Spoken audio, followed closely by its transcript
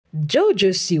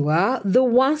Jojo Siwa, the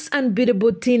once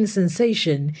unbeatable teen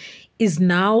sensation, is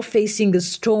now facing a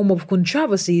storm of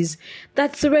controversies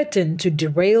that threaten to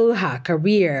derail her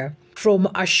career. From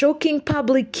a shocking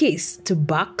public kiss to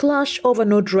backlash over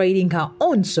not writing her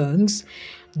own songs,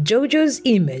 Jojo's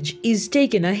image is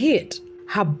taking a hit.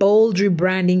 Her bold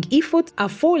rebranding efforts are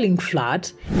falling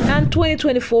flat, and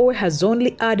 2024 has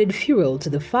only added fuel to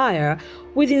the fire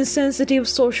with insensitive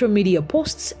social media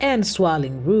posts and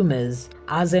swirling rumors.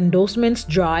 As endorsements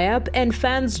dry up and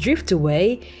fans drift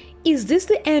away, is this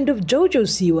the end of Jojo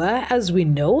Siwa as we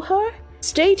know her?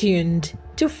 Stay tuned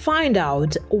to find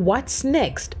out what's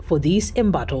next for this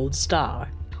embattled star.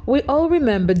 We all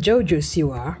remember Jojo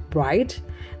Siwa, right?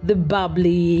 The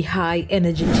bubbly,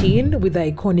 high-energy teen with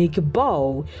the iconic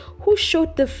bow who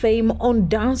shot the fame on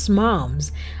Dance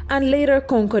Moms and later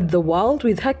conquered the world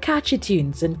with her catchy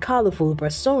tunes and colorful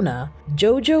persona.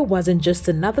 Jojo wasn't just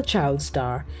another child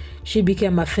star. She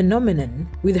became a phenomenon.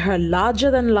 With her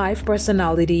larger-than-life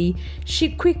personality, she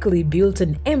quickly built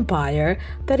an empire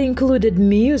that included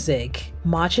music,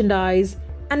 merchandise,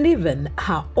 and even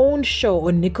her own show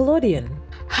on Nickelodeon.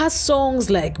 Her songs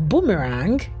like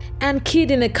Boomerang and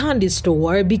Kid in a Candy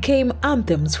Store became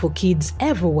anthems for kids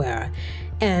everywhere,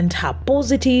 and her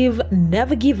positive,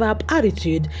 never-give-up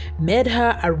attitude made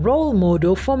her a role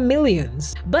model for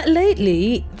millions. But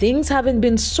lately, things haven't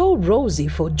been so rosy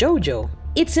for Jojo.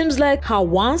 It seems like her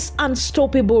once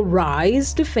unstoppable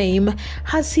rise to fame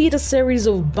has hit a series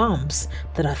of bumps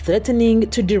that are threatening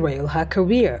to derail her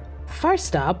career.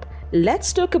 First up,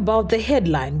 let's talk about the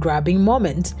headline-grabbing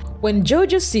moment when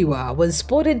Jojo Siwa was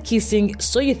spotted kissing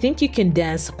So You Think You Can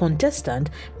Dance contestant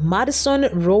Madison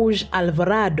Rose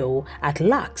Alvarado at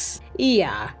Lux.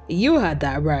 Yeah, you heard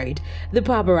that right. The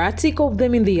paparazzi caught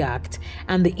them in the act,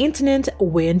 and the internet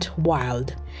went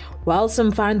wild. While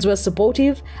some fans were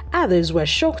supportive, others were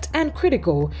shocked and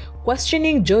critical,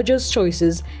 questioning Jojo's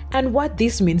choices and what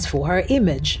this means for her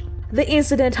image. The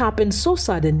incident happened so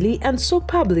suddenly and so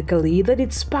publicly that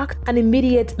it sparked an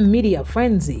immediate media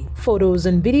frenzy. Photos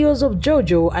and videos of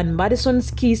Jojo and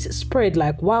Madison's kiss spread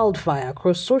like wildfire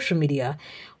across social media,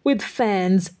 with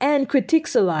fans and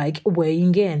critics alike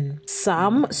weighing in.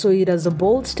 Some saw it as a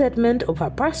bold statement of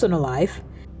her personal life,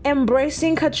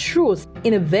 embracing her truth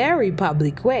in a very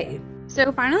public way.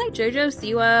 So finally, Jojo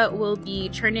Siwa will be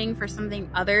trending for something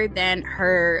other than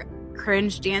her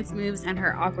cringe dance moves and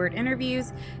her awkward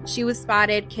interviews. She was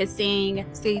spotted kissing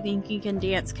So You Think You Can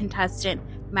Dance contestant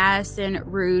Madison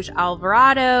Rouge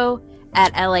Alvarado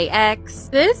at LAX.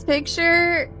 This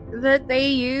picture that they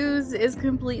use is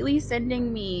completely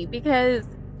sending me, because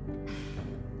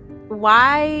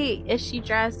why is she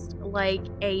dressed like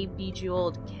a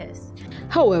bejeweled kiss?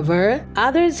 However,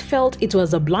 others felt it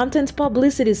was a blatant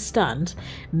publicity stunt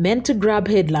meant to grab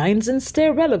headlines and stay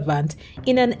relevant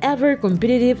in an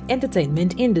ever-competitive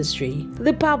entertainment industry.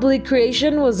 The public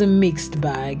creation was a mixed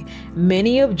bag.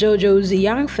 Many of Jojo's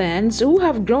young fans who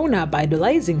have grown up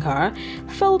idolizing her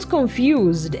felt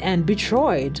confused and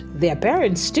betrayed. Their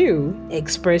parents, too,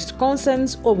 expressed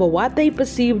concerns over what they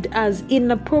perceived as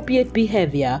inappropriate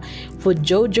behavior for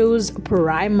Jojo's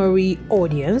primary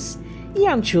audience,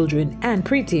 young children and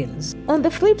preteens. On the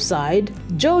flip side,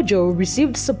 Jojo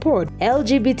received support from the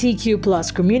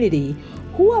LGBTQ+ community,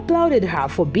 who applauded her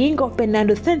for being open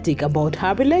and authentic about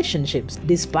her relationships.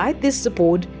 Despite this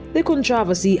support, the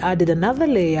controversy added another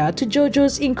layer to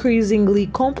Jojo's increasingly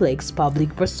complex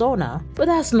public persona. But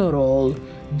that's not all.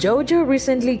 Jojo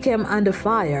recently came under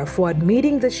fire for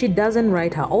admitting that she doesn't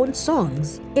write her own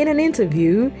songs. In an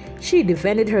interview, she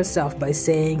defended herself by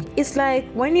saying, "It's like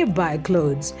when you buy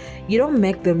clothes, you don't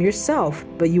make them yourself,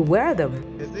 but you wear them."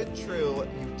 Is it true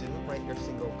you didn't write your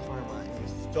single Karma and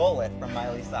you stole it from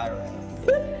Miley Cyrus?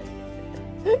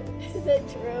 Is it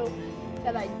true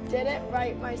that I didn't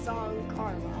write my song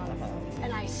Karma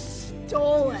and I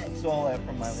stole it? Stole it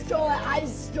from Miley Stole it. Cyrus. I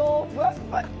stole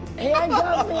it.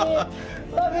 Handcuff me.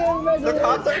 Let me in prison. The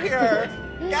cops are here.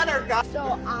 Get her, guys.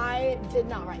 So I did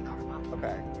not write Karma.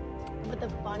 Okay. But the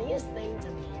funniest thing to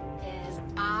me is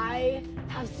I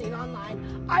have seen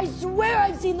online, I swear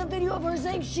I've seen the video of her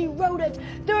saying she wrote it.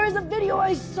 There is a video,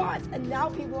 I saw it. And now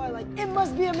people are like, it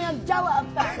must be a Mandela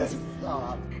effect.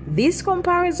 Stop. This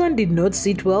comparison did not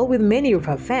sit well with many of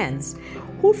her fans,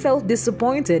 who felt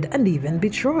disappointed and even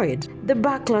betrayed. The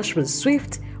backlash was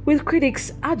swift, with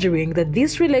critics arguing that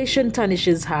this relation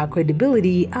tarnishes her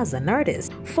credibility as an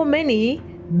artist. For many,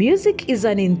 music is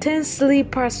an intensely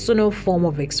personal form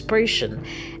of expression,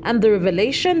 and the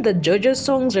revelation that Jojo's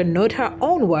songs are not her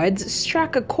own words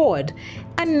struck a chord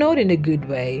and not in a good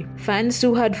way. Fans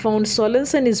who had found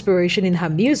solace and inspiration in her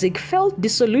music felt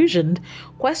disillusioned,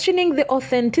 questioning the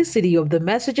authenticity of the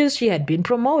messages she had been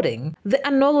promoting. The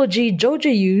analogy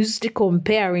Jojo used,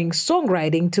 comparing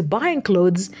songwriting to buying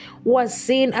clothes, was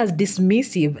seen as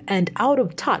dismissive and out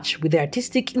of touch with the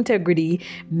artistic integrity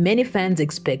many fans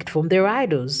expect from their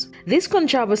idols. This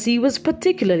controversy was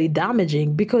particularly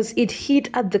damaging because it hit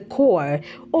at the core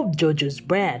of Jojo's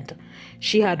brand.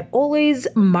 She had always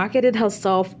marketed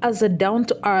herself as a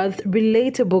down-to-earth,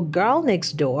 relatable girl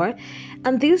next door,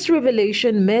 and this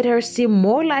revelation made her seem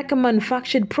more like a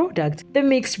manufactured product. The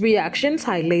mixed reactions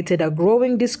highlighted a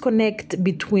growing disconnect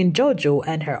between Jojo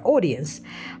and her audience,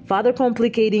 further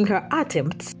complicating her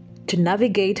attempts to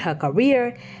navigate her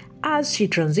career as she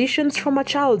transitions from a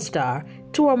child star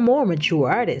to a more mature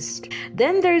artist.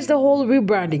 Then there is the whole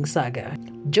rebranding saga.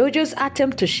 Jojo's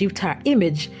attempt to shift her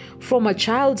image from a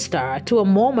child star to a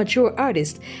more mature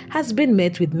artist has been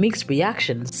met with mixed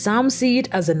reactions. Some see it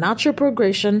as a natural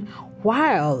progression,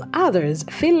 while others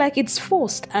feel like it's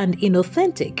forced and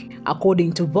inauthentic.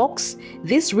 According to Vox,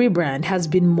 this rebrand has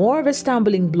been more of a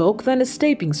stumbling block than a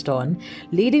stepping stone,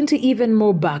 leading to even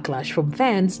more backlash from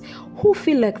fans who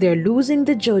feel like they're losing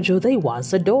the Jojo they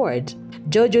once adored.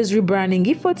 Jojo's rebranding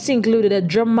efforts included a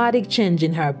dramatic change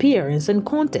in her appearance and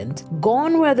content.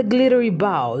 Gone were the glittery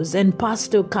bows and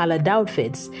pastel-colored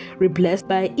outfits, replaced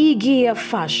by easier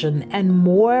fashion and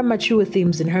more mature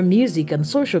themes in her music and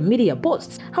social media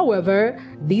posts. However,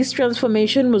 this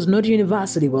transformation was not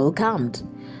universally welcomed.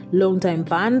 Longtime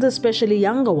fans, especially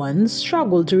younger ones,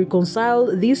 struggled to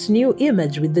reconcile this new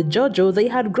image with the Jojo they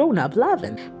had grown up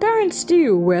loving. Parents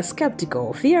too were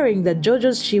skeptical, fearing that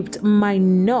Jojo's shift might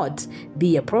not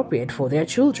be appropriate for their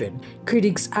children.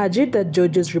 Critics argued that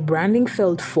Jojo's rebranding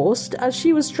felt forced as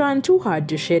she was trying too hard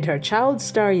to shed her child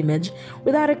star image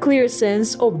without a clear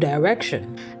sense of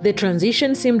direction. The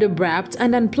transition seemed abrupt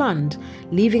and unplanned,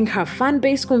 leaving her fan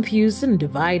base confused and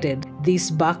divided.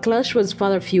 This backlash was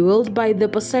further fueled by the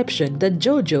perception that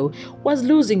Jojo was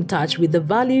losing touch with the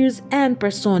values and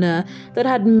persona that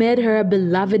had made her a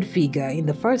beloved figure in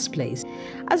the first place.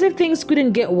 As if things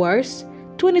couldn't get worse,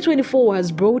 2024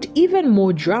 has brought even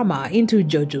more drama into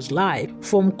Jojo's life.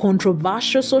 From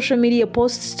controversial social media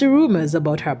posts to rumors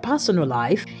about her personal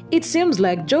life, it seems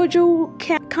like Jojo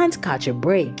can't catch a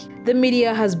break. The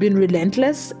media has been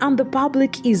relentless and the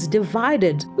public is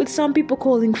divided, with some people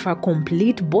calling for a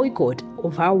complete boycott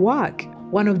of her work.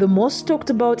 One of the most talked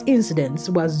about incidents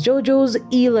was Jojo's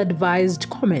ill-advised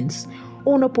comments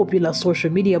on a popular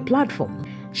social media platform.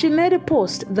 She made a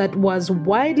post that was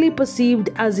widely perceived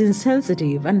as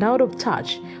insensitive and out of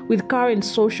touch with current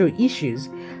social issues,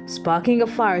 sparking a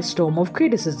firestorm of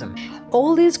criticism.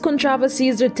 All these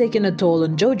controversies are taking a toll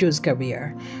on Jojo's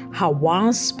career. Her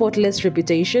once spotless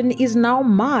reputation is now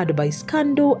marred by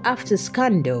scandal after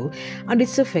scandal, and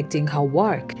it's affecting her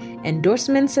work.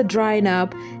 Endorsements are drying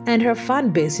up, and her fan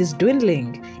base is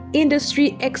dwindling.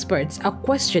 Industry experts are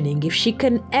questioning if she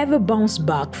can ever bounce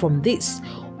back from this,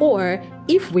 or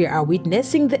if we are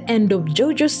witnessing the end of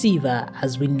Jojo Siwa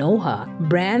as we know her.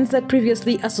 Brands that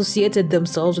previously associated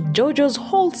themselves with Jojo's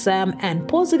wholesome and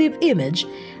positive image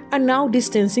are now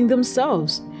distancing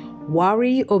themselves,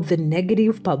 wary of the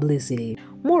negative publicity.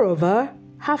 Moreover,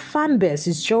 her fan base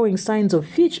is showing signs of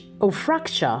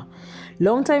fracture.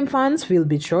 Longtime fans feel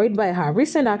betrayed by her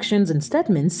recent actions and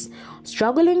statements,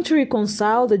 struggling to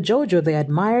reconcile the Jojo they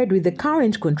admired with the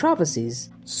current controversies.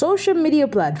 Social media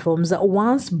platforms that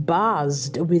once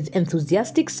buzzed with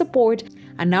enthusiastic support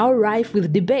are now rife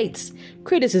with debates,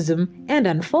 criticism, and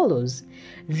unfollows.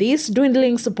 This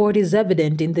dwindling support is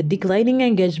evident in the declining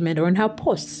engagement on her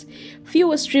posts,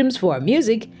 fewer streams for her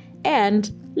music,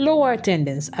 and lower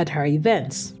attendance at her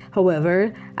events.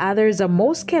 However, others are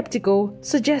more skeptical,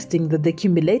 suggesting that the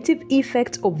cumulative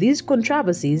effect of these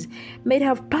controversies may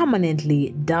have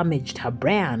permanently damaged her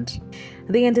brand.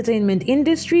 The entertainment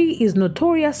industry is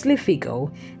notoriously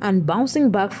fickle, and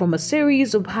bouncing back from a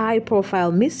series of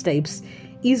high-profile missteps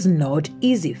is not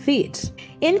easy feat.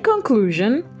 In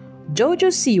conclusion, Jojo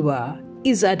Siwa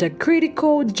is at a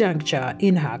critical juncture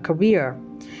in her career.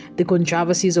 The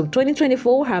controversies of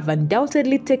 2024 have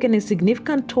undoubtedly taken a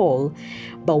significant toll,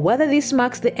 but whether this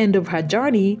marks the end of her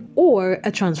journey or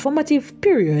a transformative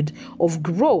period of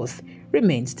growth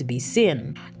remains to be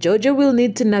seen. Jojo will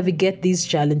need to navigate these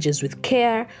challenges with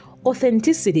care,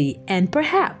 authenticity, and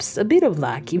perhaps a bit of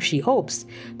luck if she hopes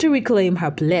to reclaim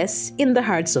her place in the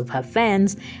hearts of her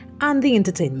fans and the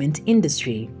entertainment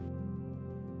industry.